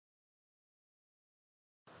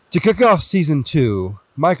To kick off Season 2,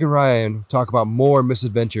 Mike and Ryan talk about more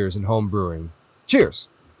misadventures in home brewing. Cheers!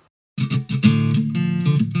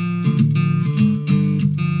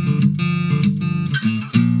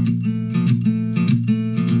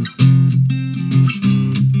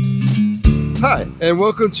 Hi, and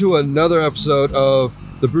welcome to another episode of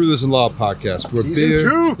the Brewers in Law podcast, where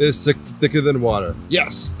Season 2 is thicker than water.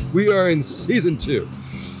 Yes, we are in Season 2.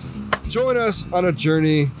 Join us on a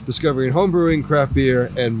journey discovering homebrewing, craft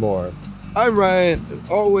beer, and more. I'm Ryan, and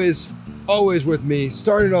always with me,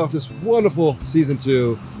 starting off this wonderful Season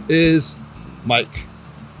 2, is Mike.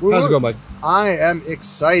 How's it going, Mike? I am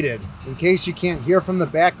excited. In case you can't hear from the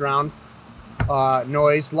background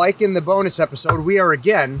noise, like in the bonus episode, we are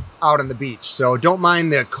again out on the beach. So don't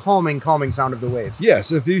mind the calming sound of the waves. Yes,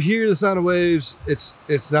 if you hear the sound of waves,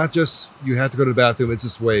 it's not just you have to go to the bathroom, it's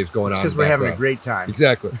just waves going on. It's because we're having a great time.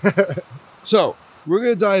 Exactly. So, we're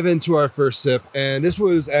going to dive into our first sip, and this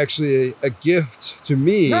was actually a gift to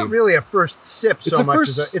me. Not really a first sip so much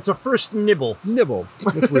as it's a first nibble. Nibble.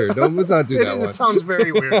 That's weird. Let's not do that one. It sounds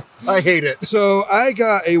very weird. I hate it. So, I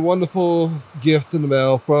got a wonderful gift in the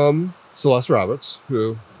mail from Celeste Roberts,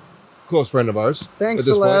 who, close friend of ours. Thanks,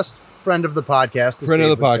 Celeste. Friend of the podcast. Friend of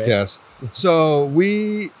the podcast. So,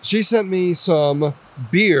 she sent me some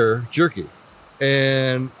beer jerky,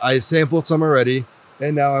 and I sampled some already,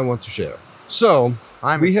 and now I want to share. So,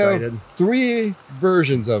 I'm we excited. have 3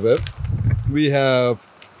 versions of it. We have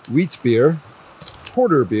wheat beer,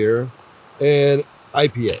 porter beer, and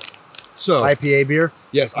IPA. So IPA beer?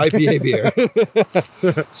 Yes, IPA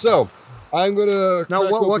beer. So, I'm going to... Now,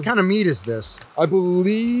 what kind of meat is this? I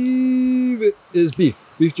believe it is beef.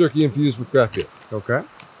 Beef jerky infused with craft beer. Okay.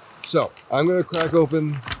 So, I'm going to crack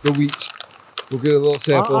open the wheat. We'll get a little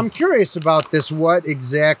sample. I'm curious about this. What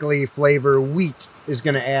exactly flavor wheat is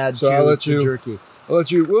going to add to jerky?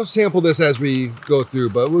 We'll sample this as we go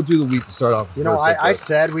through, but we'll do the wheat to start off. You know, I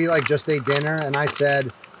said we just ate dinner, and I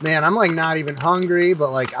said, man, I'm not even hungry,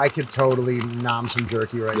 but I could totally nom some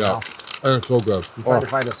jerky right now. Yeah, it's so good. I'm trying to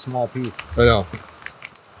find a small piece. I know.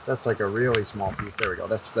 That's a really small piece. There we go.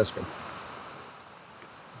 That's good.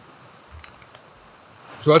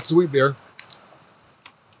 So that's the wheat beer.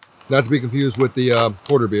 Not to be confused with the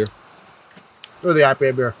porter beer. Or the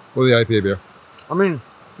IPA beer. Or the IPA beer. I mean,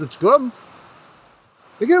 it's good.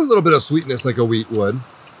 They get a little bit of sweetness like a wheat would.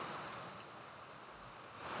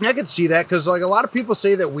 I could see that because a lot of people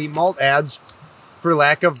say that wheat malt adds, for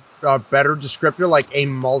lack of a better descriptor, a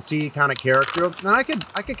malty kind of character. And I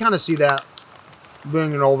could kind of see that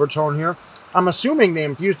being an overtone here. I'm assuming they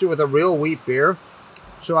infused it with a real wheat beer.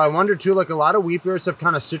 So I wonder too, a lot of wheat beers have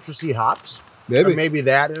kind of citrusy hops. Maybe. Or maybe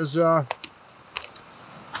that is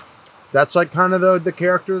that's kind of the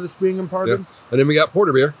character that's being imparted. Yeah. And then we got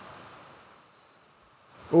porter beer.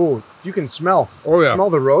 Oh, you can smell. Oh yeah.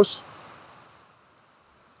 Smell the roast.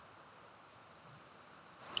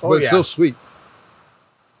 But it's still sweet.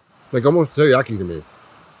 Almost teriyaki to me.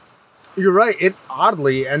 You're right. It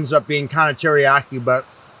oddly ends up being kind of teriyaki, but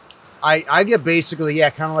I get basically,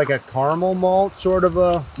 kind of like a caramel malt sort of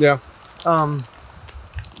a... Yeah.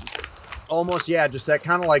 Almost, just that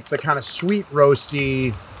kind of the kind of sweet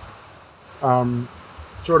roasty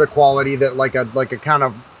sort of quality that like a kind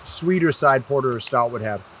of sweeter side porter or stout would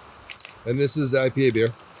have. And this is IPA beer.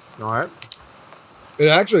 All right. And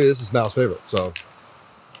actually, this is Mal's favorite, so...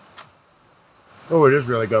 Oh, it is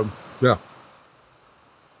really good. Yeah.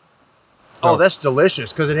 Oh, that's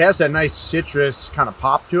delicious because it has that nice citrus kind of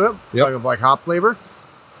pop to it. Yep. Like hop flavor.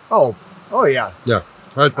 Oh yeah. Yeah.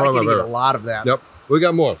 That's I could eat a lot of that. Yep. We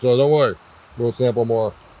got more, so don't worry. We'll sample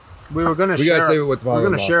more. We were gonna We gotta save it with the We're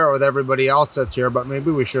gonna father-in-law. share it with everybody else that's here, but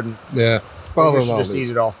maybe we shouldn't. Yeah. Maybe we should Father-in-law. just please.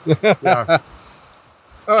 eat it all. Yeah.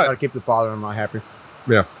 All right. Gotta keep the father-in-law happy.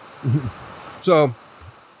 Yeah. So,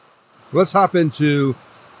 let's hop into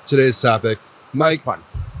today's topic. Mike. Fun.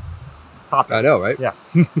 Pop it. I know, right? Yeah.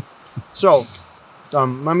 So,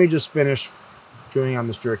 let me just finish chewing on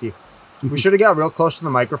this jerky. We should have got real close to the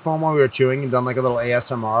microphone while we were chewing and done a little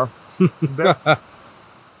ASMR bit.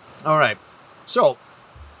 All right. So,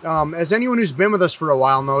 as anyone who's been with us for a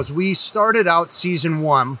while knows, we started out season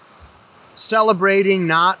 1 celebrating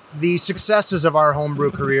not the successes of our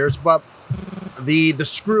homebrew careers, but the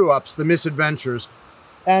screw-ups, the misadventures.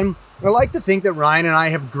 And I like to think that Ryan and I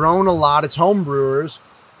have grown a lot as homebrewers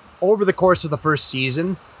over the course of the first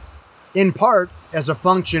season, in part as a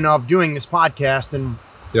function of doing this podcast and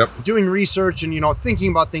doing research and,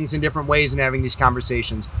 thinking about things in different ways and having these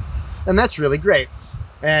conversations. And that's really great.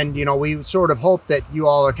 And, we sort of hope that you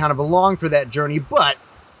all are kind of along for that journey, but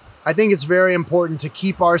I think it's very important to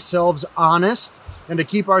keep ourselves honest and to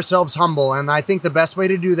keep ourselves humble. And I think the best way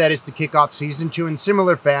to do that is to kick off season 2 in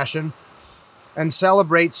similar fashion and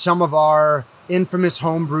celebrate some of our infamous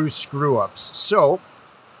homebrew screw-ups. So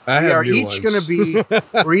we're each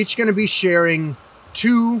going to be sharing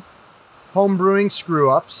 2 homebrewing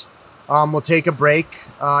screw-ups. We'll take a break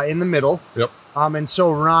in the middle. Yep. And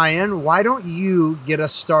so, Ryan, why don't you get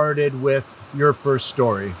us started with your first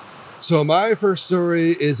story? So my first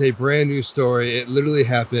story is a brand new story. It literally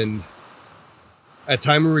happened at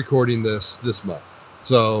time of recording this month.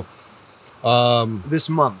 So This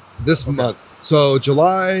month. So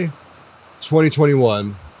July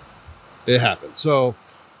 2021, it happened. So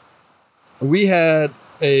we had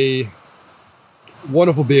a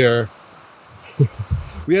wonderful beer.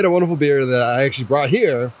 We had a wonderful beer that I actually brought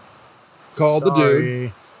here called The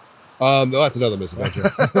Dude. No, that's another misadventure.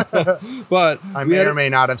 But I may or may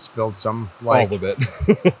not have spilled some like a bit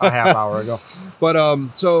a half hour ago. But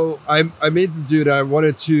so I made The Dude. I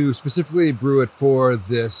wanted to specifically brew it for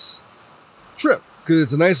this trip because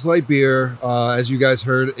it's a nice light beer. As you guys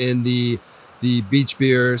heard in the beach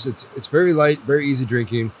beers, it's very light, very easy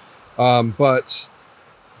drinking. But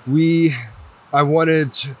I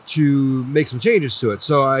wanted to make some changes to it.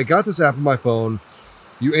 So I got this app on my phone.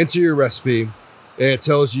 You enter your recipe, and it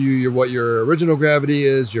tells you what your original gravity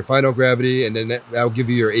is, your final gravity, and then that'll give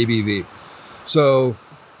you your ABV. So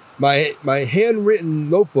my handwritten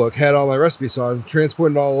notebook had all my recipes, so I was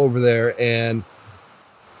transporting it all over there, and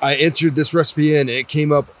I entered this recipe in, and it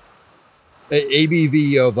came up an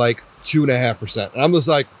ABV of like 2.5%. And I'm just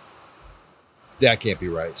like, that can't be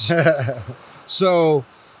right. So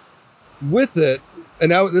with it, and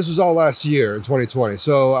now this was all last year in 2020,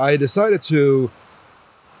 so I decided to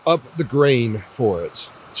up the grain for it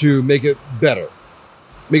to make it better,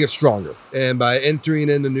 make it stronger. And by entering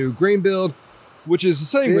in the new grain build, which is the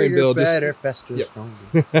same grain build, better, faster, stronger.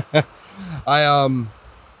 I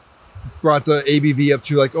brought the ABV up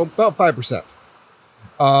to like about 5%.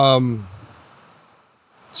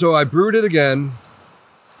 So I brewed it again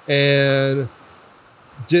and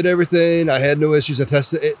did everything. I had no issues. I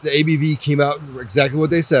tested it. The ABV came out exactly what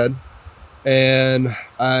they said, and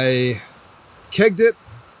I kegged it,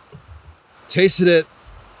 tasted it,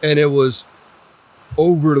 and it was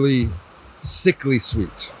overly sickly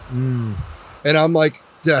sweet. And I'm like,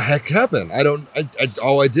 the heck happened?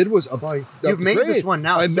 All I did was up you've made grain. this one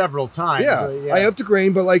now several times. Yeah, I upped the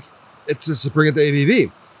grain, but like, it's just to bring up the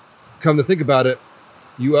ABV. Come to think about it,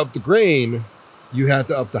 you up the grain, you have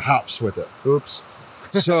to up the hops with it. Oops.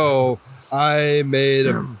 So I made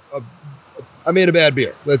a bad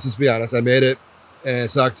beer. Let's just be honest. I made it, and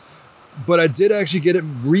it sucked. But I did actually get it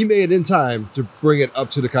remade in time to bring it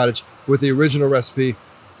up to the cottage with the original recipe.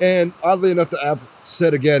 And oddly enough, the app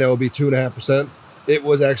said again it will be 2.5%. It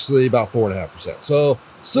was actually about 4.5%. So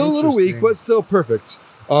still a little weak, but still perfect.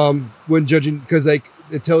 When judging, because like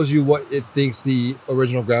it tells you what it thinks the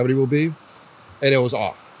original gravity will be, and it was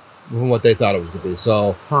off from what they thought it was going to be.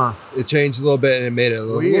 So it changed a little bit, and it made it a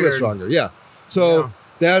little bit stronger. Yeah. So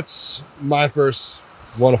that's my first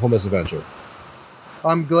wonderful misadventure.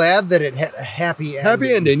 I'm glad that it had a happy ending.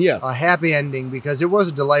 Happy ending, yes. A happy ending, because it was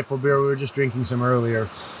a delightful beer. We were just drinking some earlier.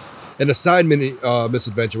 And a side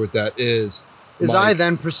misadventure with that is I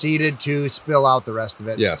then proceeded to spill out the rest of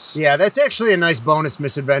it. Yes. Yeah, that's actually a nice bonus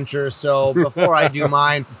misadventure. So before I do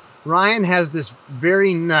mine, Ryan has this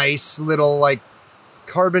very nice little like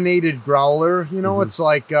carbonated growler. You know, it's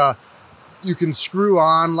like you can screw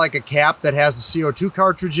on like a cap that has a CO2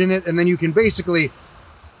 cartridge in it, and then you can basically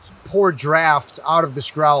pour draft out of this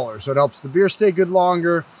growler. So it helps the beer stay good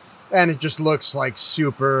longer, and it just looks like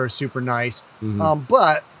super, super nice.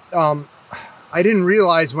 But I didn't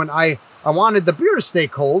realize when I wanted the beer to stay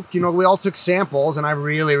cold. You know, we all took samples, and I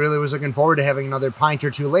really, really was looking forward to having another pint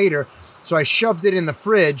or two later. So I shoved it in the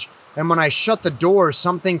fridge, and when I shut the door,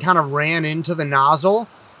 something kind of ran into the nozzle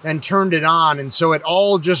and turned it on, and so it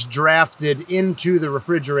all just drafted into the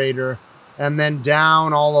refrigerator and then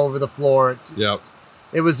down all over the floor.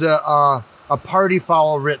 It was a party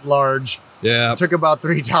foul writ large. Yeah. It took about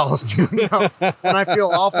 3 towels to clean up, and I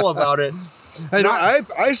feel awful about it. And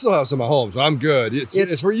I still have some at home, so I'm good.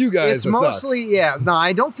 It's for you guys. It's mostly, no,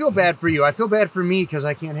 I don't feel bad for you. I feel bad for me because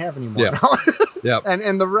I can't have any more now.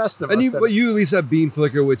 And the rest of us. And you at least have bean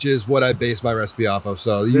flicker, which is what I base my recipe off of,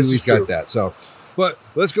 so you at least got that. So, but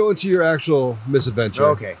let's go into your actual misadventure.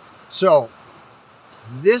 Okay. So,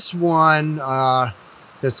 this one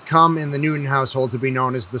has come in the Newton household to be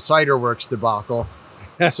known as the Cider Works debacle.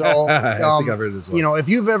 So, I think I've heard this one. You know, if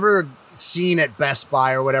you've ever seen at Best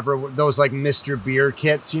Buy or whatever, those like Mr. Beer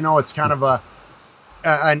kits, you know, it's kind of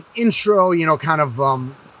an intro, you know, kind of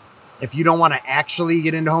if you don't want to actually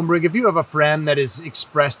get into homebrewing, if you have a friend that has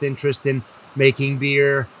expressed interest in making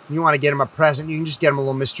beer, and you want to get them a present, you can just get them a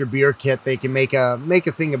little Mr. Beer kit. They can make a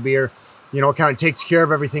thing of beer. You know, it kind of takes care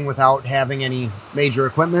of everything without having any major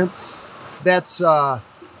equipment. That's,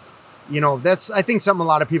 that's, I think, something a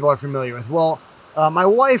lot of people are familiar with. Well, my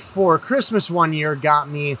wife for Christmas one year got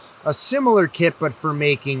me a similar kit, but for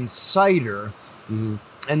making cider. Mm-hmm.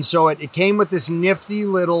 And so it came with this nifty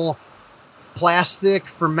little plastic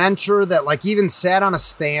fermenter that like even sat on a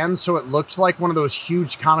stand. So it looked like one of those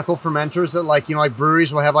huge conical fermenters that like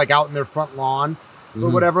breweries will have like out in their front lawn or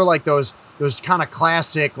whatever, like those kind of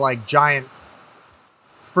classic, like giant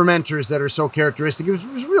fermenters that are so characteristic. It was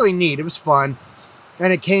really neat. It was fun.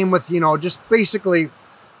 And it came with, just basically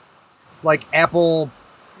like apple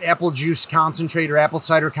juice concentrate or apple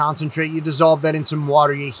cider concentrate. You dissolved that in some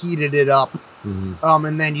water, you heated it up. Mm-hmm.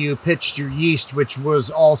 And then you pitched your yeast, which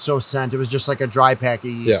was also sent. It was just like a dry pack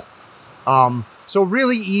of yeast. Yeah. So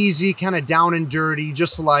really easy, kind of down and dirty,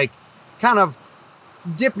 just like kind of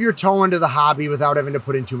dip your toe into the hobby without having to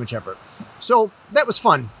put in too much effort. So that was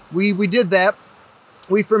fun. We did that.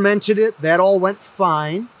 We fermented it. That all went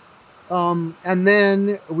fine. And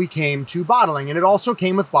then we came to bottling, and it also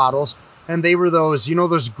came with bottles, and they were those,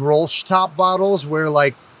 those Grolsch top bottles where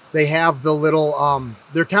like they have the little,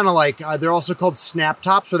 they're kind of like, they're also called snap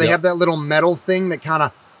tops, where they have that little metal thing that kind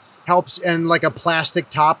of helps, and like a plastic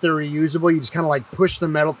top, they're reusable. You just kind of like push the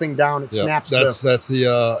metal thing down, it snaps that's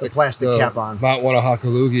the plastic cap on. Mount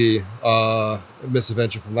Wanahakalugi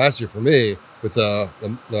misadventure from last year for me with the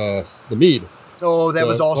mead. Oh, that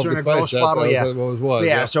was also in a Grolsch bottle.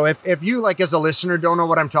 Yeah. So if you like as a listener don't know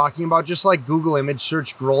what I'm talking about, just like Google image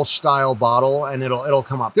search Grolsch style bottle and it'll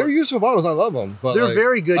come up. They're useful bottles. I love them. But they're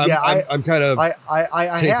very good. I'm kind of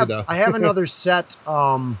I have another set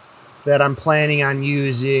that I'm planning on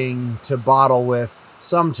using to bottle with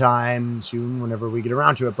sometime soon, whenever we get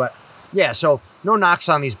around to it. But yeah, so no knocks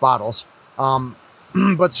on these bottles.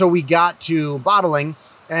 But so we got to bottling,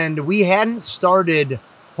 and we hadn't started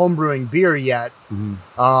homebrewing beer yet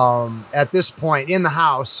at this point in the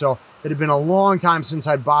house. So it had been a long time since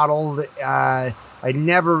I'd bottled. I'd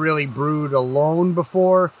never really brewed alone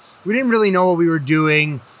before. We didn't really know what we were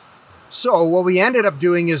doing. So what we ended up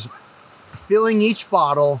doing is filling each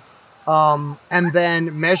bottle and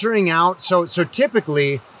then measuring out. So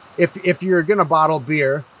typically, if you're going to bottle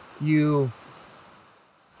beer, you'll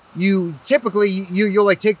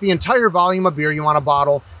like take the entire volume of beer you want to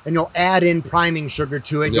bottle, and you'll add in priming sugar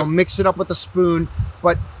to it. Yep. You'll mix it up with a spoon,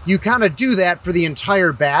 but you kind of do that for the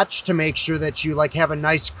entire batch to make sure that you like have a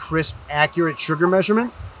nice, crisp, accurate sugar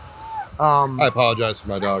measurement. I apologize for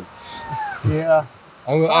my dog. Yeah.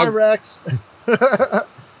 Hi, Rex.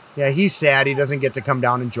 Yeah, he's sad. He doesn't get to come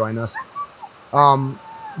down and join us.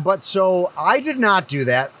 But so I did not do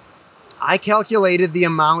that. I calculated the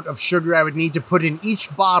amount of sugar I would need to put in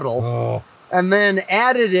each bottle, and then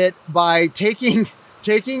added it by taking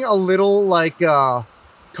a little like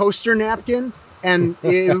coaster napkin, and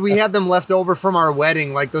we had them left over from our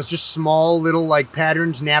wedding, like those just small little like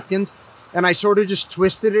patterned napkins, and I sort of just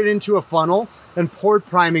twisted it into a funnel and poured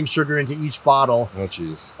priming sugar into each bottle. Oh,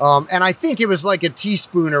 jeez. And I think it was like a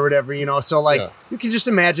teaspoon or whatever, so like you can just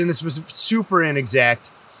imagine this was super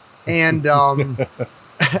inexact, and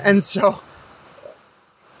and so,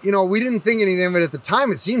 we didn't think anything of it at the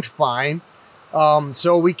time. It seemed fine.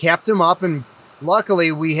 So we kept him up, and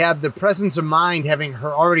luckily we had the presence of mind, having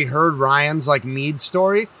already heard Ryan's like mead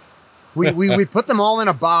story. We put them all in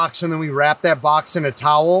a box, and then we wrapped that box in a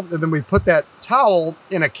towel, and then we put that towel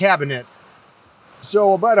in a cabinet.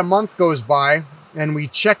 So about a month goes by, and we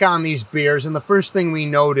check on these beers, and the first thing we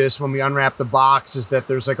notice when we unwrap the box is that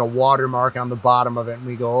there's like a watermark on the bottom of it, and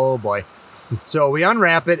we go, oh boy. So we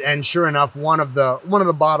unwrap it, and sure enough, one of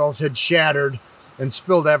the bottles had shattered and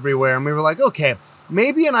spilled everywhere. And we were like, okay,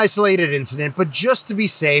 maybe an isolated incident, but just to be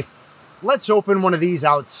safe, let's open one of these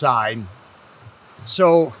outside.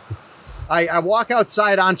 So I walk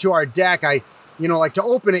outside onto our deck. Like to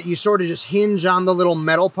open it, you sort of just hinge on the little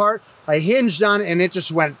metal part. I hinged on it, and it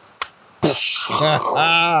just went.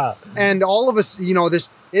 And all of us,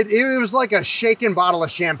 it was like a shaken bottle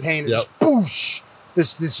of champagne. It just boosh.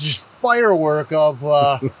 This just firework of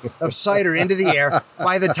cider into the air.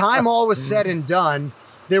 By the time all was said and done,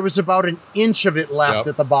 there was about an inch of it left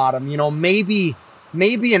at the bottom. Maybe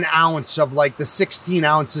an ounce of like the 16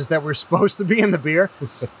 ounces that were supposed to be in the beer.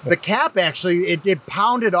 The cap actually, it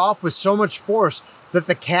pounded off with so much force that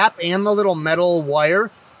the cap and the little metal wire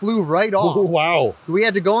flew right off. Oh, wow. We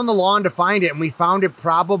had to go on the lawn to find it, and we found it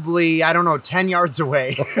probably, 10 yards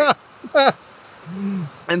away.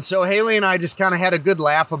 And so Haley and I just kind of had a good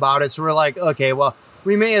laugh about it. So we're like, okay, well,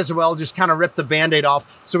 we may as well just kind of rip the Band-Aid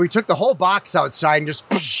off. So we took the whole box outside and just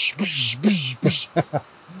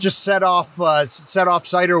just set off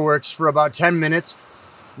Cider Works for about 10 minutes.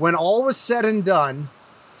 When all was said and done,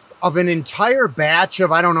 of an entire batch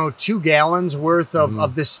of, I don't know, 2 gallons worth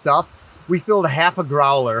of this stuff, we filled half a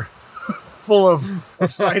growler full of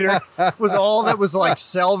cider. Was all that was like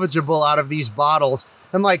salvageable out of these bottles.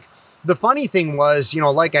 And like the funny thing was,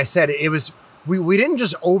 like I said, it was we didn't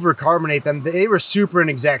just overcarbonate them. They were super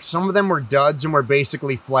inexact. Some of them were duds and were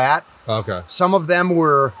basically flat. Okay. Some of them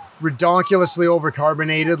were redonkulously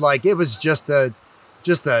overcarbonated. Like it was just a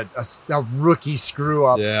rookie screw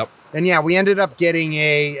up. Yep. And yeah, we ended up getting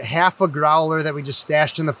a half a growler that we just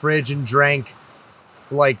stashed in the fridge and drank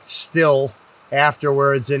like still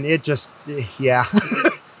afterwards. And it just, yeah,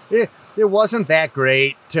 it wasn't that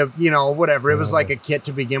great to, whatever. It was like a kit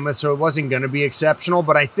to begin with, so it wasn't going to be exceptional,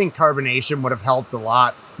 but I think carbonation would have helped a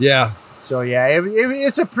lot. Yeah. So yeah,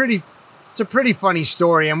 it's a pretty funny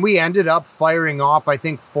story. And we ended up firing off, I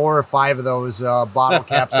think 4 or 5 of those bottle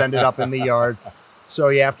caps ended up in the yard. So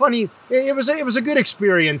yeah, funny. It was a good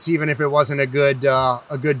experience, even if it wasn't a good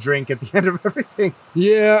drink at the end of everything.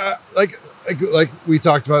 Yeah, like we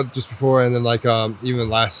talked about just before, and then like even the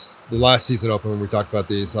last season open when we talked about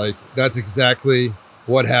these, like that's exactly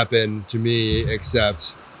what happened to me,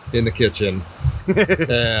 except in the kitchen,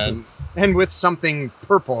 and with something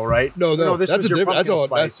purple, right? No, this that's was your pumpkin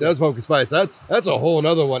spice. That's pumpkin spice. That's a whole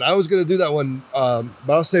other one. I was gonna do that one, but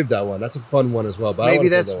I'll save that one. That's a fun one as well. But maybe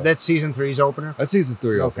that's season 3's opener. That's season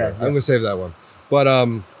 3 opener. Okay, I'm gonna save that one. But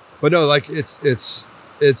no, like it's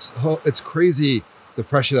crazy the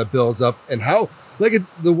pressure that builds up and how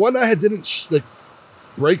the one I had didn't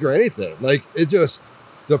break or anything. Like it just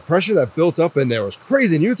the pressure that built up in there was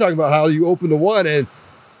crazy. And you were talking about how you opened the one and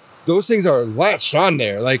those things are latched on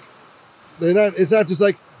there, like. It's not just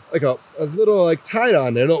like a little like tied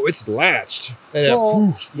on there. No, it's latched and it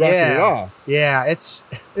off. Yeah, it's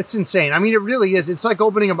insane. I mean, it really is. It's like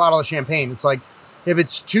opening a bottle of champagne. It's like if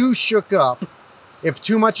it's too shook up, if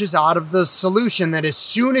too much is out of the solution, that as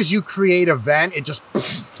soon as you create a vent, it just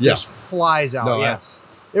flies out. No,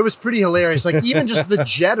 it was pretty hilarious. Like even just the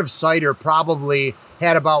jet of cider probably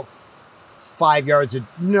had about 5 yards.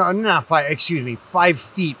 5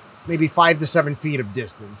 feet, maybe 5 to 7 feet of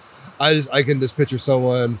distance. I can just picture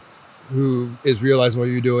someone who is realizing what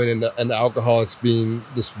you're doing and the alcohol is being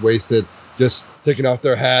just wasted, just taking off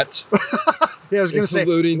their hat. Yeah, I was going to say,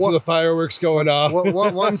 saluting to the fireworks going off.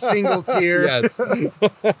 One single tear. Yes.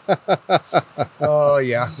 Oh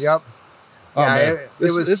yeah. Yep. Oh, man.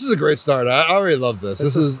 This is a great start. I already love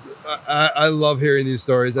this. I love hearing these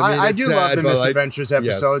stories. I mean, I do love the Misadventures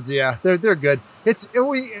episodes. Yes. Yeah, they're good.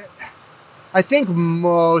 I think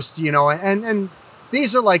most, and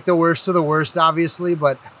these are like the worst of the worst, obviously,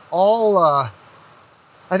 but I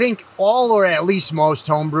think all or at least most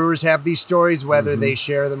homebrewers have these stories, whether they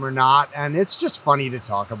share them or not, and it's just funny to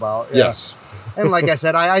talk about. Yeah. Yes. And like I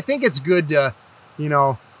said, I think it's good to,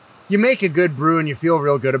 you make a good brew and you feel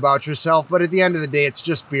real good about yourself, but at the end of the day, it's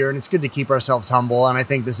just beer, and it's good to keep ourselves humble, and I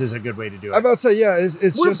think this is a good way to do it. I'm about to say, yeah,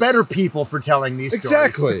 we're just better people for telling these stories.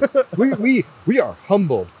 Exactly. we are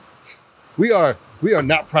humbled. We are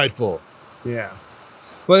not prideful. Yeah.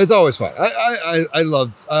 But it's always fun. I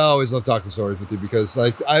always love talking stories with you because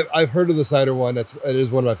like I've heard of the cider one. It is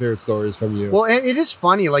one of my favorite stories from you. Well, and it is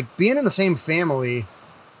funny, like being in the same family,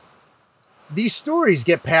 these stories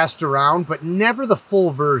get passed around, but never the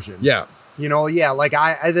full version. Yeah. Like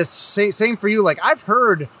the same for you. Like I've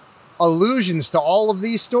heard allusions to all of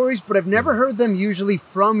these stories, but I've never heard them usually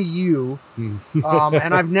from you. And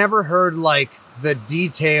I've never heard like the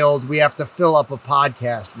detailed, we have to fill up a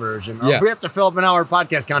podcast version. Or we have to fill up an hour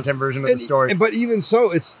podcast content version of the story. But even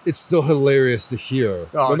so, it's still hilarious to hear.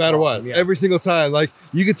 No matter what. Yeah. Every single time. Like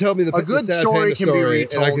you could tell me a good story can be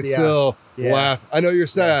retold, and I can still laugh. I know you're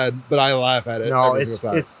sad, but I laugh at it. No,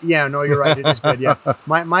 you're right. It is good. Yeah.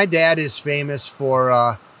 My dad is famous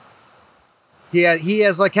for he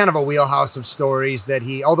has like kind of a wheelhouse of stories that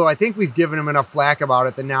although I think we've given him enough flack about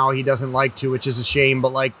it that now he doesn't like to, which is a shame,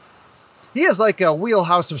 but like he has like a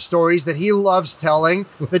wheelhouse of stories that he loves telling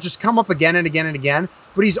that just come up again and again and again.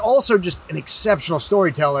 But he's also just an exceptional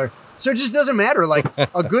storyteller. So it just doesn't matter. Like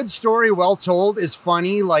a good story well told is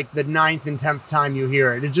funny like the 9th and 10th time you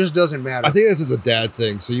hear it. It just doesn't matter. I think this is a dad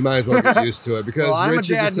thing, so you might as well get used to it because Rich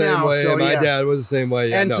is the same way and my dad was the same way.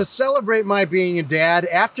 Yeah, to celebrate my being a dad,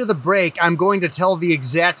 after the break, I'm going to tell the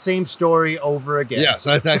exact same story over again. Yes,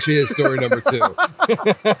 that's actually his story number 2. All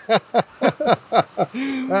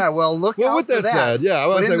right, well, look out with that said, yeah, I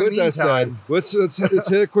want to say with that said, let's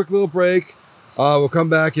hit a quick little break. We'll come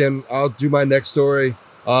back and I'll do my next story.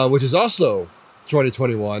 Which is also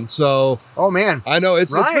 2021. So, oh man, I know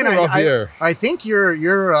it's been a rough year. I think you're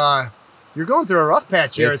going through a rough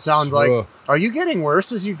patch here. It sounds like. Are you getting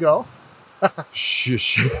worse as you go?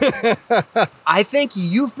 Shush. I think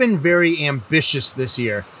you've been very ambitious this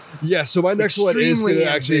year. Yeah, so my next one is going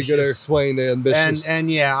to explain the ambitious.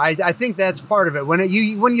 And yeah, I think that's part of it. When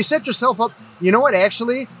you set yourself up, you know what?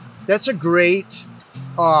 Actually, that's a great.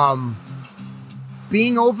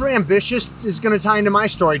 Being over ambitious is going to tie into my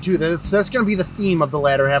story too. That's going to be the theme of the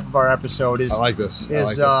latter half of our episode. I like this.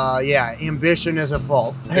 Ambition is a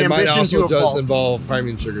fault. It might also does involve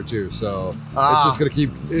priming sugar too. So it's just going to keep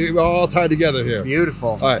it all tied together here.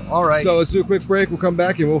 Beautiful. All right. So let's do a quick break. We'll come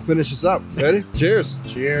back and we'll finish this up. Ready? Cheers.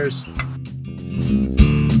 Cheers.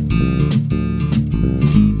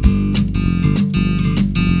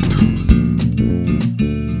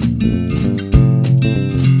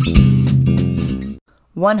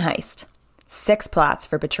 One heist, 6 plots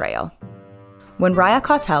for betrayal. When Raya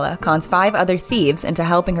Cautela cons 5 other thieves into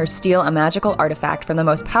helping her steal a magical artifact from the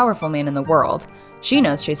most powerful man in the world, she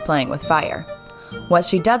knows she's playing with fire. What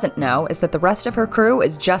she doesn't know is that the rest of her crew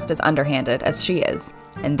is just as underhanded as she is,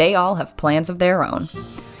 and they all have plans of their own.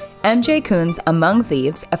 M.J. Kuhn's Among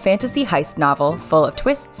Thieves, a fantasy heist novel full of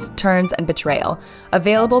twists, turns, and betrayal,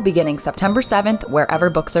 available beginning September 7th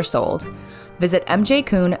wherever books are sold. Visit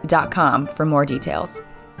mjkuhn.com for more details.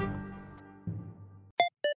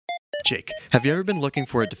 Jake, have you ever been looking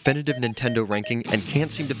for a definitive Nintendo ranking and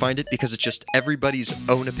can't seem to find it because it's just everybody's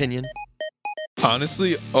own opinion?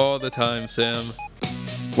 Honestly, all the time, Sam.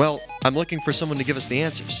 Well, I'm looking for someone to give us the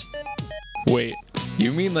answers. Wait,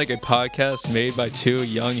 you mean like a podcast made by 2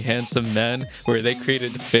 young, handsome men where they create a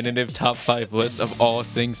definitive top 5 list of all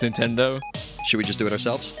things Nintendo? Should we just do it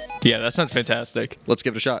ourselves? Yeah, that sounds fantastic. Let's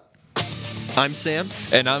give it a shot. I'm Sam.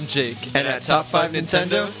 And I'm Jake. And at Top 5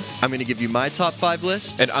 Nintendo, I'm going to give you my top 5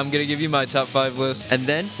 list. And I'm going to give you my top 5 list. And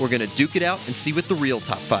then we're going to duke it out and see what the real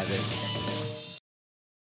top 5 is.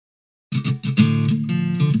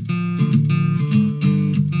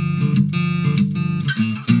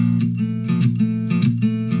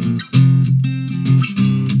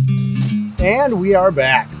 And we are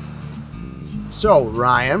back. So,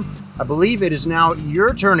 Ryan, I believe it is now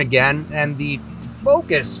your turn again, and the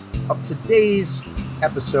focus of today's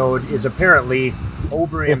episode is apparently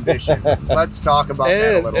over-ambition. Let's talk about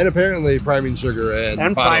that a little. And apparently priming sugar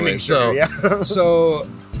and priming sugar, yeah. So,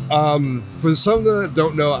 for some that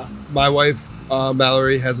don't know, my wife,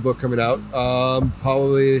 Mallory, has a book coming out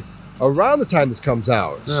probably around the time this comes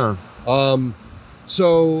out. Yeah.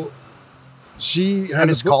 So she has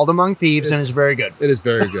and it's called Among Thieves, and it's very good. It is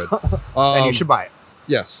very good. And you should buy it.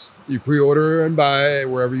 Yes. You pre-order and buy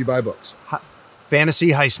wherever you buy books. Fantasy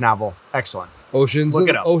heist novel. Excellent. Ocean's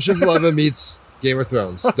 11 meets Game of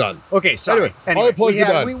Thrones. Done. Okay, sorry. Anyway, all the plugs are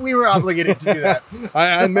done. We were obligated to do that.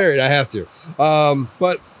 I'm married. I have to.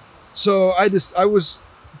 But so I was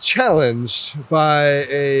challenged by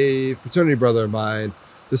a fraternity brother of mine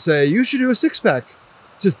to say, you should do a 6-pack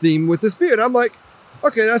to theme with this beer. And I'm like,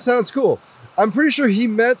 okay, that sounds cool. I'm pretty sure he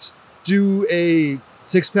meant do a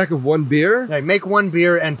 6-pack of one beer. Yeah, make one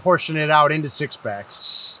beer and portion it out into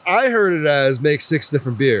 6-packs. I heard it as make 6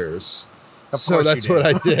 different beers. So that's what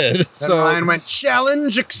I did. So Ryan went,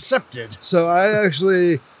 challenge accepted. So I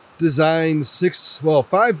actually designed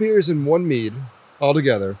 5 beers and 1 mead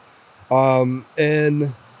altogether.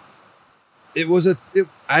 And it was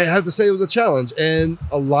I have to say it was a challenge. And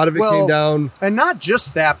a lot of it came down. And not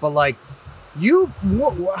just that, but like,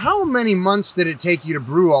 how many months did it take you to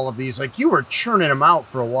brew all of these? Like, you were churning them out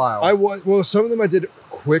for a while. Some of them I did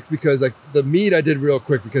quick because like the mead I did real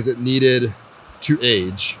quick because it needed to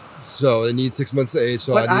age. So it needs 6 months to age.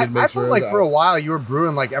 So I needed to make sure. I felt like for a while you were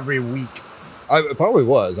brewing like every week. I probably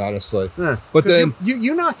was, honestly. Yeah. But then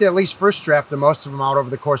you knocked at least first draft of most of them out over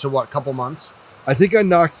the course of couple months? I think I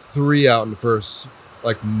knocked 3 out in the first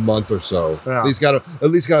like month or so. Yeah. At least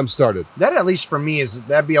got them started. That at least for me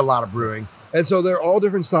that'd be a lot of brewing. And so they're all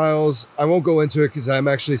different styles. I won't go into it because I'm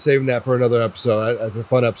actually saving that for another episode. It's a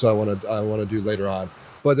fun episode I want to do later on.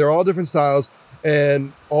 But they're all different styles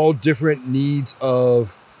and all different needs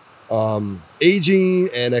of aging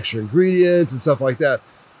and extra ingredients and stuff like that.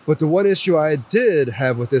 But the one issue I did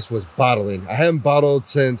have with this was bottling. I haven't bottled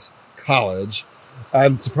since college.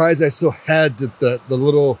 I'm surprised I still had the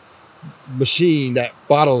little machine that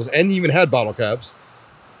bottles and even had bottle caps.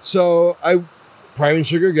 So priming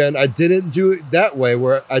sugar again. I didn't do it that way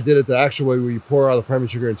where I did it the actual way where you pour all the priming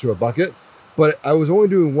sugar into a bucket, but I was only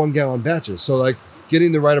doing 1 gallon batches. So like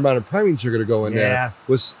getting the right amount of priming sugar to go in there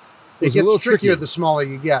was a little trickier the smaller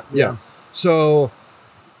you get. Yeah. So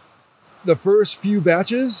the first few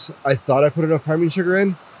batches, I thought I put enough priming sugar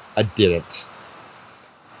in. I didn't.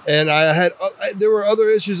 And there were other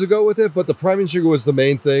issues to go with it, but the priming sugar was the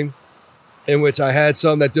main thing, in which I had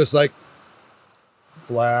some that just like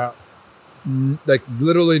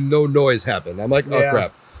literally no noise happened. I'm like, oh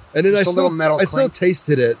crap. And then Just a little metal I still clink.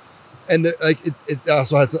 tasted it. And it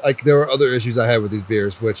also had there were other issues I had with these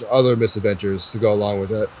beers, which other misadventures to go along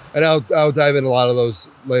with it. And I'll dive in a lot of those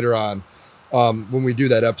later on when we do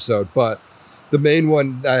that episode. But the main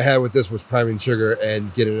one I had with this was priming sugar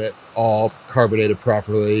and getting it all carbonated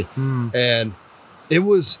properly. And it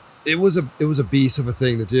was a beast of a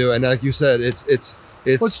thing to do. And like you said, it's Well,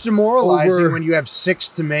 it's demoralizing over- when you have 6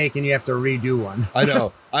 to make and you have to redo one. I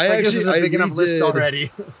know. This is a big enough list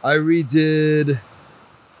already.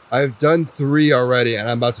 I've done 3 already, and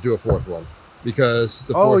I'm about to do a 4th one because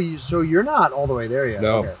the fourth. So you're not all the way there yet.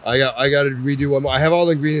 No, Okay. I got to redo one more. I have all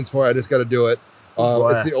the ingredients for it. I just got to do it.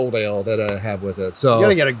 Boy. It's the old ale that I have with it. So You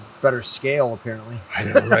gotta get a better scale, apparently. I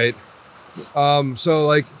know, right? So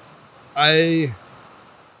like, I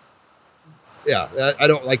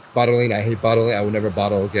don't like bottling. I hate bottling. I would never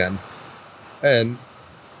bottle again. And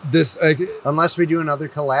this, like, Unless we do another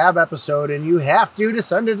collab episode and you have to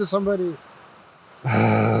send it to somebody.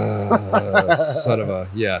 son of a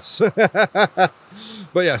yes.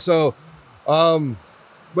 But yeah, so,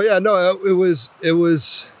 but yeah, no, it was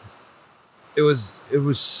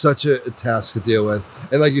such a task to deal with,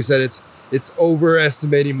 and like you said, it's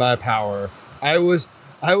overestimating my power. I was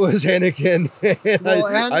Anakin, and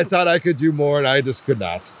I thought I could do more, and I just could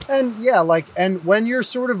not. And yeah, and when you're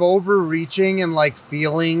sort of overreaching and like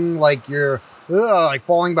feeling like you're like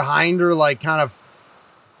falling behind or like kind of,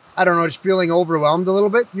 I don't know, just feeling overwhelmed a little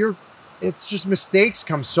bit, it's just mistakes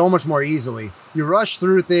come so much more easily. You rush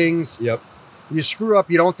through things. Yep. You screw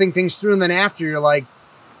up. You don't think things through. And then after you're like,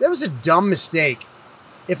 that was a dumb mistake.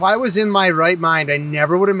 If I was in my right mind, I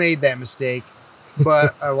never would have made that mistake.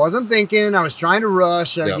 But I wasn't thinking. I was trying to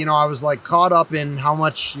rush. Yep. I was like caught up in how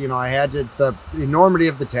much, I had to, the enormity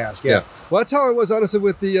of the task. Yeah. Well, that's how I was honestly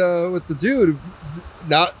with the dude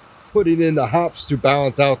not putting in the hops to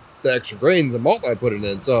balance out the extra grains and malt I put it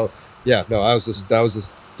in. So yeah, no, that was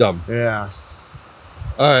just dumb. Yeah.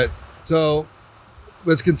 All right, so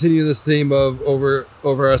let's continue this theme of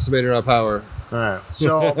overestimating our power. All right.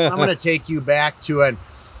 So I'm going to take you back to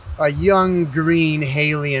a young green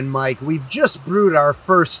Haley and Mike. We've just brewed our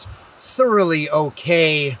first thoroughly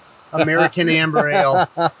okay American Amber Ale.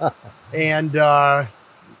 And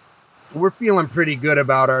we're feeling pretty good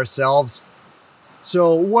about ourselves.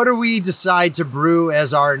 So what do we decide to brew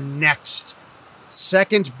as our next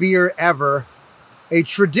second beer ever? A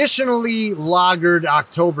traditionally lagered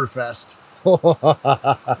Oktoberfest.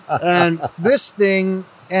 And this thing,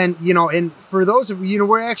 and for those of you,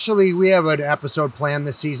 we have an episode planned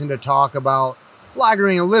this season to talk about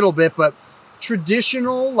lagering a little bit, but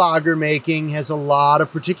traditional lager making has a lot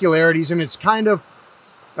of particularities, and it's kind of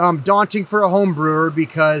daunting for a home brewer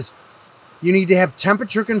because you need to have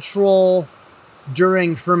temperature control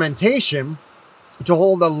during fermentation to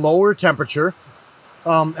hold a lower temperature.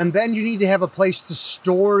 And then you need to have a place to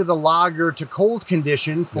store the lager to cold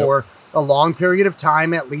condition for a long period of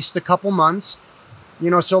time, at least a couple months.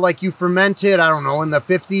 So like you ferment it, I don't know, in the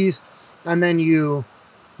 50s, and then you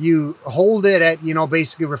hold it at,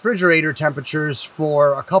 basically refrigerator temperatures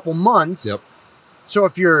for a couple months. Yep. So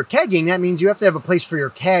if you're kegging, that means you have to have a place for your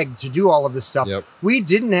keg to do all of this stuff. Yep. We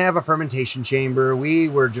didn't have a fermentation chamber. We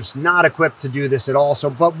were just not equipped to do this at all.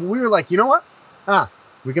 But we were like, you know what?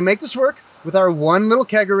 We can make this work with our one little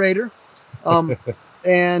kegerator.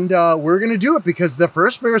 And we're going to do it because the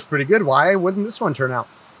first beer is pretty good. Why wouldn't this one turn out?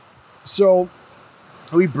 So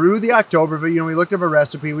we brewed the Oktoberfest. We looked up a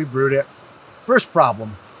recipe. We brewed it. First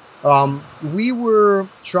problem. We were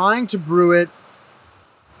trying to brew it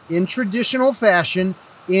in traditional fashion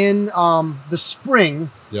in the spring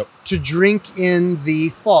to drink in the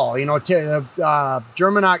fall.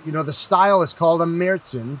 German, the style is called a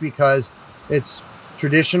Märzen because it's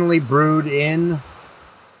traditionally brewed in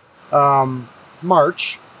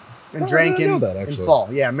March and drank in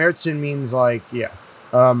fall. Yeah, Märzen means like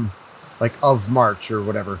of March or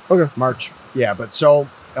whatever. Okay. March. Yeah, but so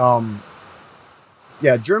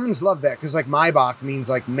Germans love that because like Maibach means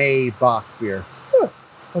like May Bach beer.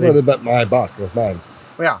 I thought it meant my Bach was mine.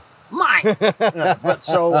 Yeah, mine. But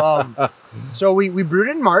so we brewed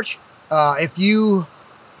it in March. If you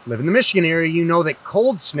live in the Michigan area, you know that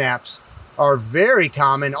cold snaps are very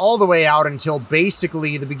common all the way out until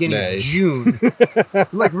basically the beginning of June.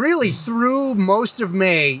 Like really through most of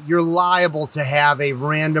May, you're liable to have a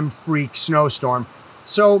random freak snowstorm.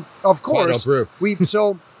 So of course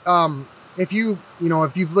if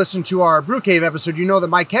you've listened to our Brew Cave episode, you know that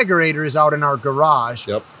my kegerator is out in our garage.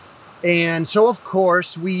 Yep. And so, of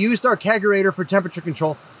course, we used our kegerator for temperature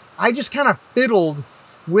control. I just kind of fiddled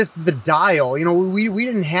with the dial. You know, we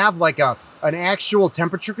didn't have like an actual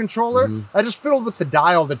temperature controller. I just fiddled with the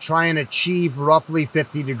dial to try and achieve roughly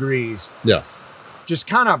 50 degrees. Yeah. Just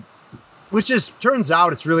kind of, turns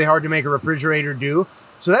out it's really hard to make a refrigerator do.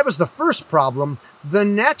 So that was the first problem. The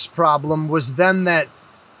next problem was then that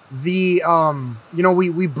we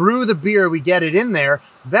brew the beer, we get it in there.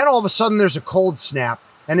 Then all of a sudden there's a cold snap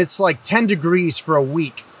and it's like 10 degrees for a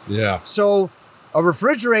week. Yeah. So a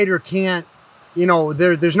refrigerator can't,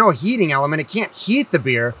 there's no heating element. It can't heat the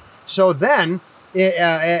beer. So then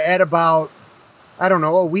at about, I don't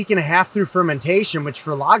know, a week and a half through fermentation, which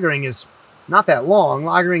for lagering is not that long.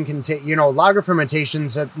 Lagering can take, lager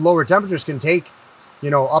fermentations at lower temperatures can take,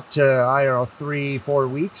 up to, 3-4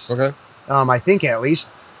 weeks. Okay. I think at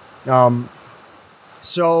least.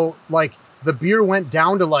 So like the beer went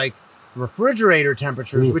down to like refrigerator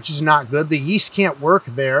temperatures, which is not good. The yeast can't work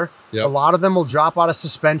there. Yep. A lot of them will drop out of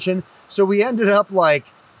suspension. So we ended up like,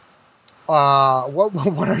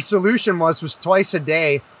 what our solution was twice a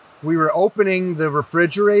day, we were opening the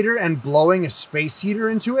refrigerator and blowing a space heater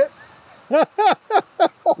into it,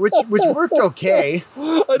 which worked okay.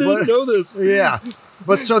 I didn't know this. Yeah.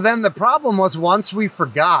 But so then the problem was once we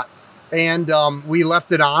forgot and we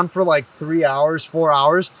left it on for like 3 hours, 4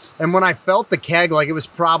 hours. And when I felt the keg, like it was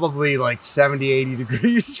probably like 70, 80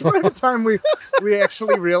 degrees by the time we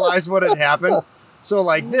actually realized what had happened. So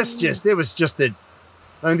like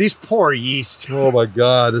these poor yeast. Oh my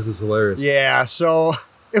God, this is hilarious. Yeah, so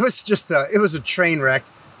it was a train wreck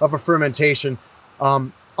of a fermentation.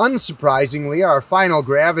 Unsurprisingly, our final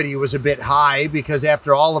gravity was a bit high because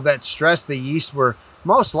after all of that stress, the yeast were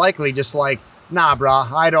most likely just like, nah, brah,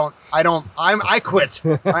 I quit.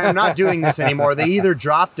 I am not doing this anymore. They either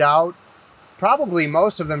dropped out, probably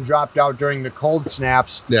most of them dropped out during the cold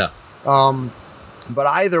snaps. Yeah. But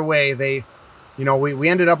either way, they, we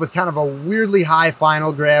ended up with kind of a weirdly high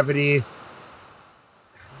final gravity.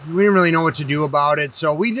 We didn't really know what to do about it.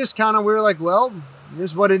 So we just we were like, well,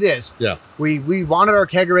 here's what it is. Yeah. We wanted our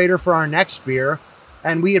kegerator for our next beer.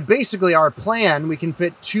 And we had basically our plan, we can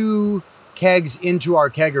fit 2 kegs into our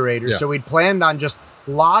kegerator. Yeah. So we'd planned on just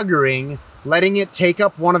lagering, letting it take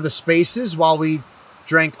up one of the spaces while we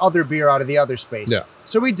drank other beer out of the other space. Yeah.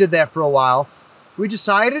 So we did that for a while. We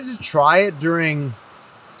decided to try it during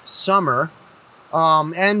summer.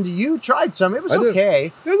 And you tried some. It was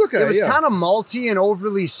okay. It was okay. It was yeah. kind of malty and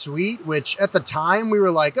overly sweet, which at the time we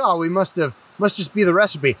were like, oh, we must just be the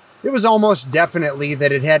recipe. It was almost definitely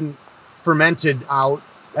that it hadn't fermented out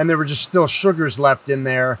and there were just still sugars left in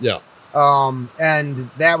there. Yeah. And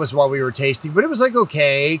that was what we were tasting, but it was like,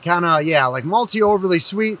 okay, kind of, yeah, like malty, overly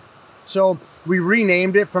sweet. So we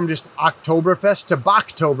renamed it from just Oktoberfest to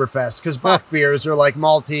Bachtoberfest because Bach beers are like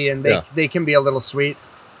malty and they can be a little sweet.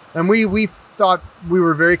 And we thought we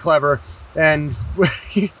were very clever and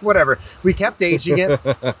whatever. We kept aging it.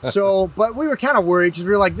 So, but we were kind of worried because we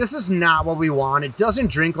were like, this is not what we want. It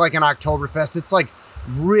doesn't drink like an Oktoberfest. It's like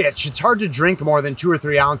rich. It's hard to drink more than 2 or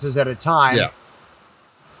 3 ounces at a time. Yeah.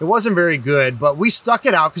 It wasn't very good, but we stuck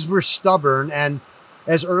it out because we're stubborn. And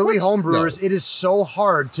as early homebrewers, it is so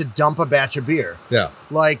hard to dump a batch of beer. Yeah.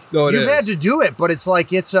 Like you've had to do it, but it's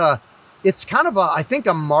like, it's kind of I think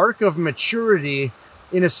a mark of maturity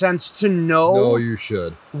in a sense to know No, you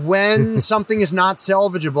should. when something is not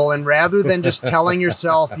salvageable. And rather than just telling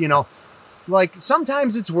yourself, like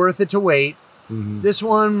sometimes it's worth it to wait. Mm-hmm. This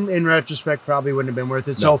one in retrospect probably wouldn't have been worth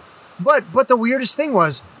it. No. So, but the weirdest thing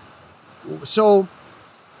was, so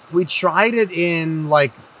we tried it in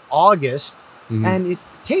like August and it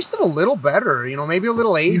tasted a little better, maybe a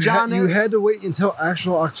little age on it. You had to wait until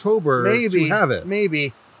actual October to have it.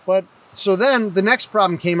 Maybe. But so then the next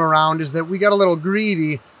problem came around is that we got a little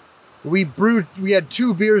greedy. We had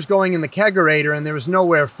 2 beers going in the kegerator and there was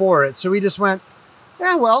nowhere for it. So we just went,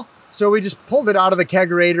 yeah, well, so we just pulled it out of the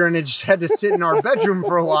kegerator and it just had to sit in our bedroom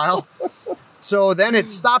for a while. So then it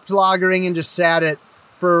stopped lagering and just sat it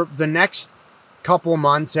for the next couple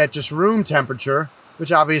months at just room temperature,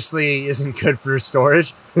 which obviously isn't good for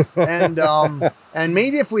storage. And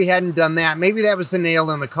maybe if we hadn't done that, maybe that was the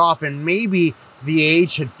nail in the coffin. Maybe the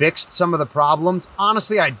age had fixed some of the problems.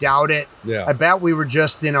 Honestly, I doubt it. Yeah. I bet we were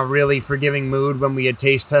just in a really forgiving mood when we had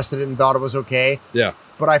taste tested it and thought it was okay. Yeah.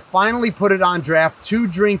 But I finally put it on draft to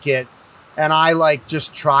drink it, and I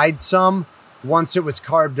just tried some once it was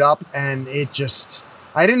carved up, and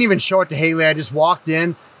I didn't even show it to Haley. I just walked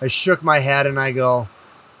in, I shook my head, and I go,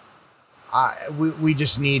 we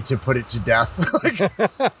just need to put it to death.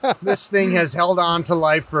 Like, this thing has held on to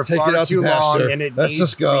life for Take it far out to too long, pasture. and it Let's needs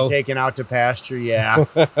just to go. be taken out to pasture. Yeah.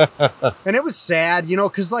 And it was sad,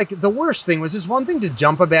 because like the worst thing was, it's one thing to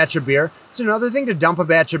dump a batch of beer. It's another thing to dump a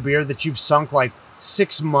batch of beer that you've sunk like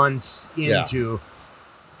 6 months Yeah. into.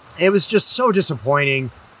 It was just so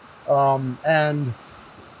disappointing. And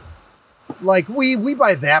like we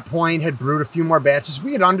by that point had brewed a few more batches.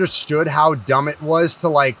 We had understood how dumb it was to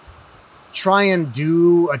like try and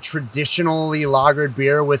do a traditionally lagered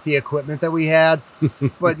beer with the equipment that we had,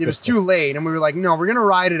 but it was too late, and we were like, no, we're gonna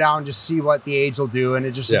ride it out and just see what the age will do. And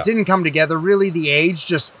it didn't come together. Really, the age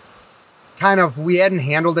just kind of, we hadn't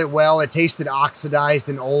handled it well. It tasted oxidized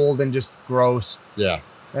and old and just gross. Yeah.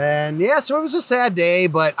 And yeah, so it was a sad day,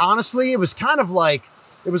 but honestly, it was kind of like,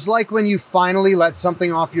 it was like when you finally let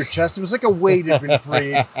something off your chest. It was like a weight had been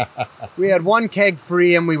free. We had one keg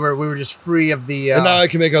free, and we were just free of the. And now I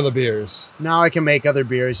can make other beers. Now I can make other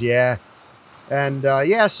beers, yeah. And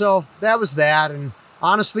yeah, so that was that. And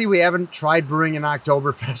honestly, we haven't tried brewing an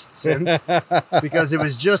Oktoberfest since because it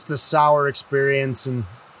was just a sour experience. And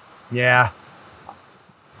yeah,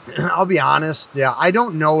 I'll be honest. Yeah, I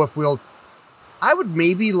don't know if I would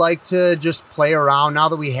maybe like to just play around now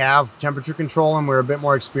that we have temperature control and we're a bit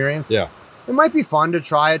more experienced. Yeah. It might be fun to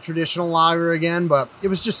try a traditional lager again, but it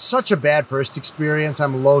was just such a bad first experience.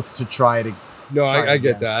 I'm loath to try it again. No, Try I it get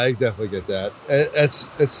again. that. I definitely get that.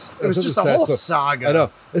 It was just a whole saga. I know,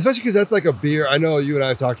 especially because that's like a beer. I know you and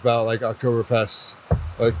I talked about like Oktoberfest,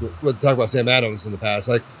 like we'll talk about Sam Adams in the past.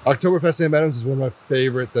 Like Oktoberfest Sam Adams is one of my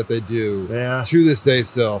favorite that they do Yeah. to this day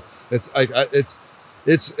still. It's like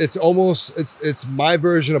it's almost my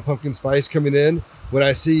version of pumpkin spice coming in. When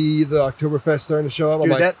I see the Oktoberfest starting to show up,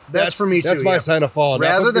 Dude, I'm like, that's for me That's too, my yeah. sign of fall. not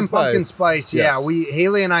Rather than pumpkin spice, yeah, Yes.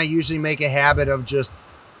 Haley and I usually make a habit of just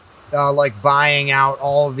like buying out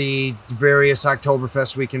all the various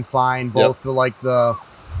Oktoberfest we can find, both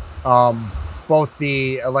both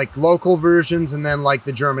the like local versions and then like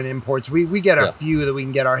the German imports. We get a few that we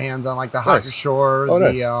can get our hands on, like the Nice. Hackeshore, Oh,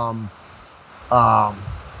 the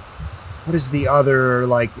what is the other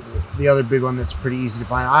big one that's pretty easy to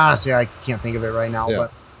find? Honestly, I can't think of it right now, Yeah.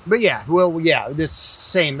 but yeah, this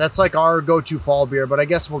same. That's like our go-to fall beer, but I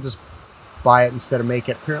guess we'll just buy it instead of make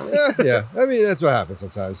it currently. Yeah. I mean, that's what happens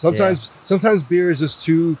sometimes. Sometimes beer is just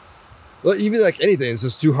too, well, even like anything, it's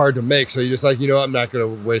just too hard to make. So you're just like, I'm not going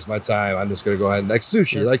to waste my time. I'm just going to go ahead and like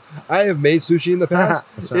sushi. Yeah. Like I have made sushi in the past.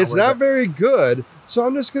 It's It's not not worth it. very good. So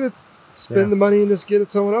I'm just going to spend the money and just get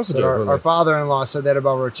it someone else to do it. for Our me. father-in-law said that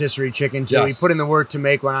about rotisserie chicken too. Yes. He put in the work to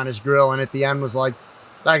make one on his grill, and at the end was like,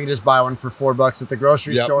 I can just buy one for $4 at the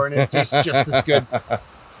grocery Yep. store, and it tastes just as good.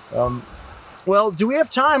 Well, do we have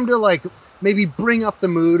time to like maybe bring up the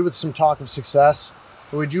mood with some talk of success?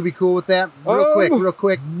 Or would you be cool with that? Real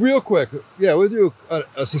quick. Real quick. Yeah, we'll do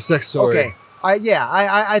a success story. Okay.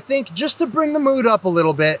 I think just to bring the mood up a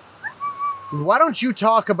little bit, why don't you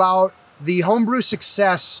talk about the homebrew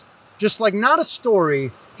success? Just like not a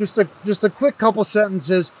story, just a quick couple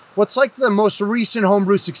sentences. What's like the most recent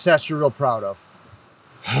homebrew success you're real proud of?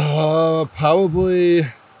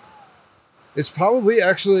 It's probably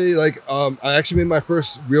actually like I actually made my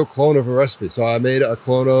first real clone of a recipe. So I made a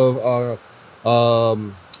clone of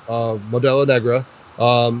Modelo Negra,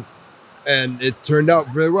 and it turned out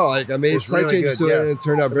very well. Like I made It's slight really changes good, to it, yeah. and it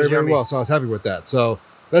turned out It was very, very yummy. well. So I was happy with that. So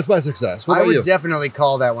that's my success. What I about would you? definitely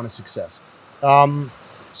call that one a success.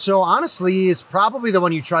 So honestly, it's probably the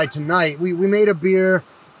one you tried tonight. We made a beer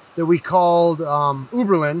that we called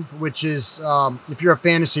Uberlin, which is if you're a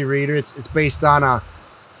fantasy reader, it's based on a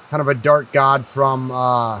kind of a dark god from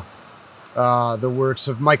the works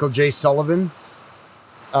of Michael J. Sullivan.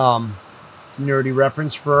 It's a nerdy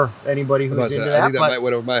reference for anybody I who's into think that. that But might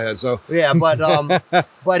went over my head. So yeah,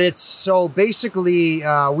 but it's so basically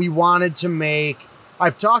we wanted to make.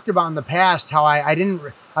 I've talked about in the past how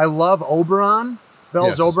I love Oberon, Bell's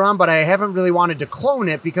Yes. Oberon, but I haven't really wanted to clone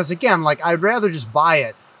it because again, like I'd rather just buy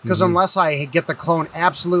it because unless I get the clone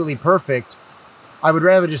absolutely perfect, I would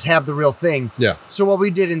rather just have the real thing. yeah, So what we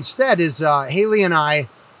did instead is Haley and I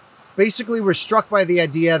basically were struck by the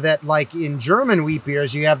idea that like in German wheat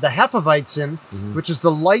beers, you have the Hefeweizen, which is the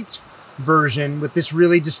light version with this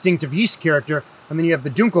really distinctive yeast character. And then you have the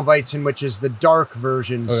Dunkelweizen, which is the dark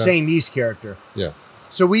version, Okay. same yeast character. yeah,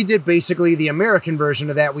 So we did basically the American version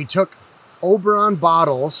of that. We took Oberon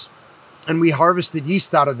bottles and we harvested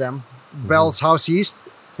yeast out of them, Bell's house yeast,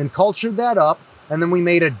 and cultured that up. And then we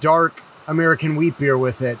made a dark American wheat beer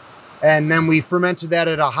with it. And then we fermented that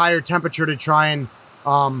at a higher temperature to try and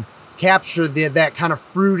capture that kind of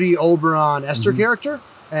fruity Oberon ester character.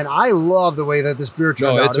 And I love the way that this beer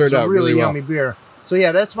turned No, it out. turned It's a out really really well. yummy beer. So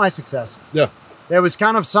yeah, that's my success. Yeah. That was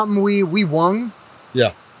kind of something we won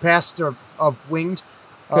Yeah. past of winged.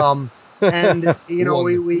 And you know,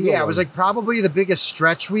 Won. it was like probably the biggest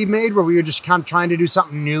stretch we made where we were just kind of trying to do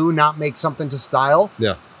something new, not make something to style.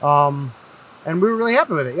 Yeah. And we were really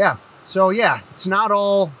happy with it. Yeah. So yeah, it's not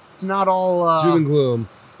all Doom and gloom.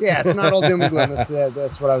 yeah, it's not all doom and gloom.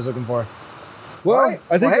 That's what I was looking for. Well, All right.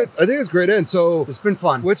 I think Well, hey. it's a great end. So It's been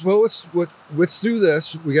fun. let's do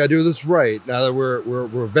this. We got to do this right now that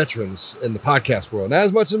we're veterans in the podcast world. Not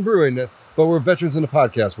as much in brewing, but we're veterans in the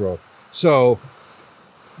podcast world. So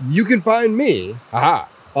you can find me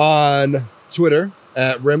on Twitter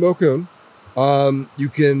at Rambo Coon. You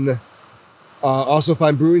can also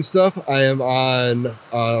find brewing stuff. I am on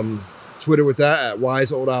Twitter with that at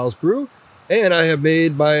Wise Old Owls Brew, and I have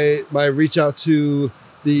made my reach out to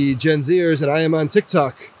the Gen Zers, and I am on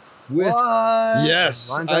TikTok with. What?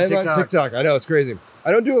 Yes, Mine's I am on TikTok. I know, it's crazy.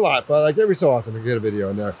 I don't do a lot, but like every so often I get a video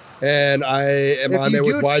in there, and I am If on you there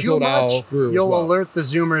do with Wise too Old Owl much, Brew. as you'll well. alert the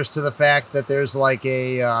Zoomers to the fact that there's like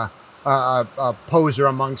a poser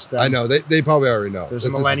amongst them. I know they probably already know. There's a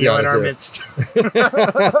Let's just be millennial in honest our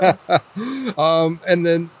here. midst. And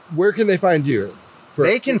then where can they find you?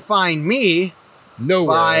 They can find me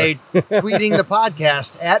Nowhere. by tweeting the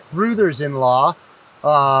podcast at Bruthers-in-Law.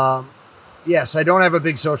 Yes, I don't have a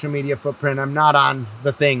big social media footprint. I'm not on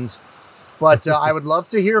the things. But I would love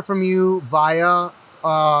to hear from you via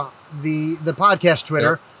the podcast Twitter.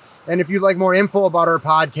 Yep. And if you'd like more info about our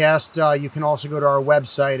podcast, you can also go to our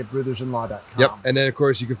website at bruthersinlaw.com. Yep. And then, of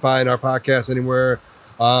course, you can find our podcast anywhere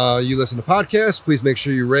you listen to podcasts. Please make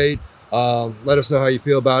sure you rate. Let us know how you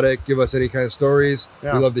feel about it. Give us any kind of stories.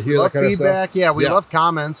 Yeah. We love to hear love that kind feedback. of stuff. Yeah, we love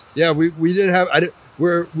comments. Yeah, we didn't have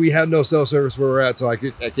we have no cell service where we're at, so I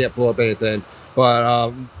can't pull up anything. But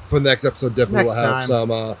for the next episode, definitely Next we'll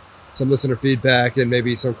have some listener feedback and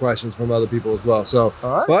maybe some questions from other people as well. So,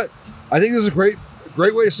 All right. but I think this is a great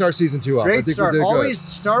way to start season 2 off. I Great think start. we did good. Always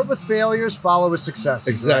start with failures, follow with successes.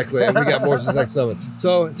 Exactly. And we got more since next summit.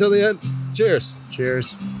 So until the end, cheers.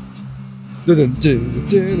 Cheers.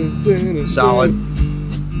 Solid.